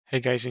Hey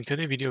guys, in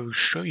today's video I will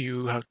show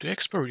you how to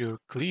export your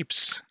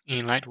clips in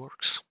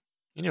Lightworks.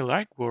 In the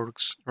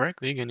Lightworks,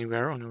 right-click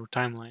anywhere on your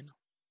timeline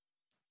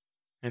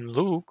and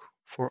look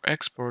for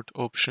Export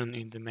option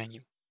in the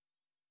menu.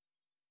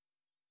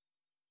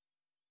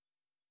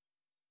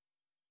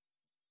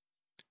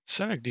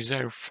 Select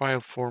desired file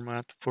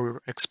format for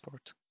your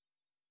export.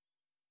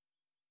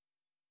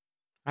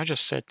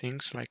 Adjust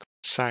settings like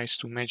size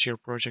to match your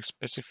project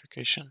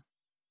specification.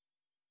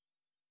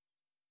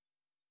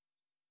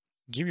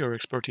 Give your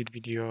exported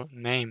video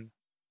name.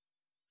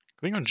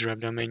 Click on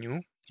drop-down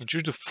menu and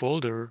choose the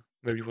folder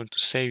where you want to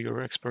save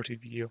your exported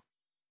video.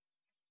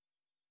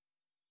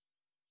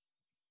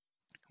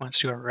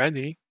 Once you are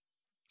ready,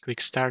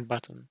 click Start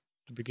button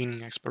to begin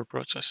the export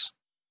process.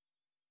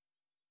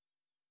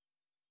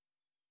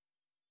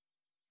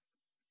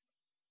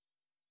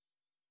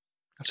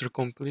 After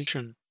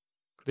completion,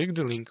 click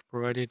the link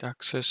provided to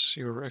access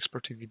your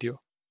exported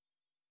video.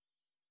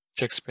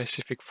 Check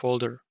specific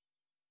folder.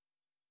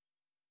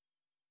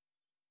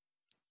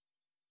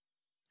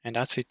 And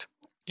that's it.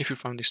 If you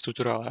found this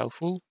tutorial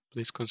helpful,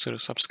 please consider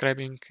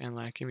subscribing and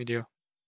liking video.